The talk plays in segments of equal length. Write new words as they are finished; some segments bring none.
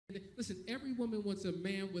Listen, every woman wants a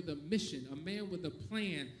man with a mission, a man with a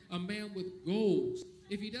plan, a man with goals.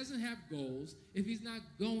 If he doesn't have goals, if he's not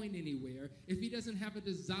going anywhere, if he doesn't have a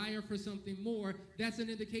desire for something more, that's an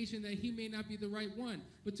indication that he may not be the right one.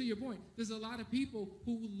 But to your point, there's a lot of people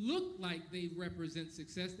who look like they represent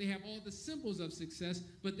success. They have all the symbols of success,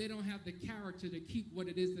 but they don't have the character to keep what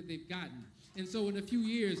it is that they've gotten. And so in a few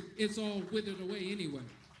years, it's all withered away anyway.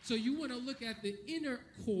 So you want to look at the inner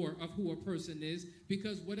core of who a person is,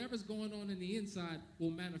 because whatever's going on in the inside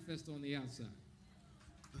will manifest on the outside.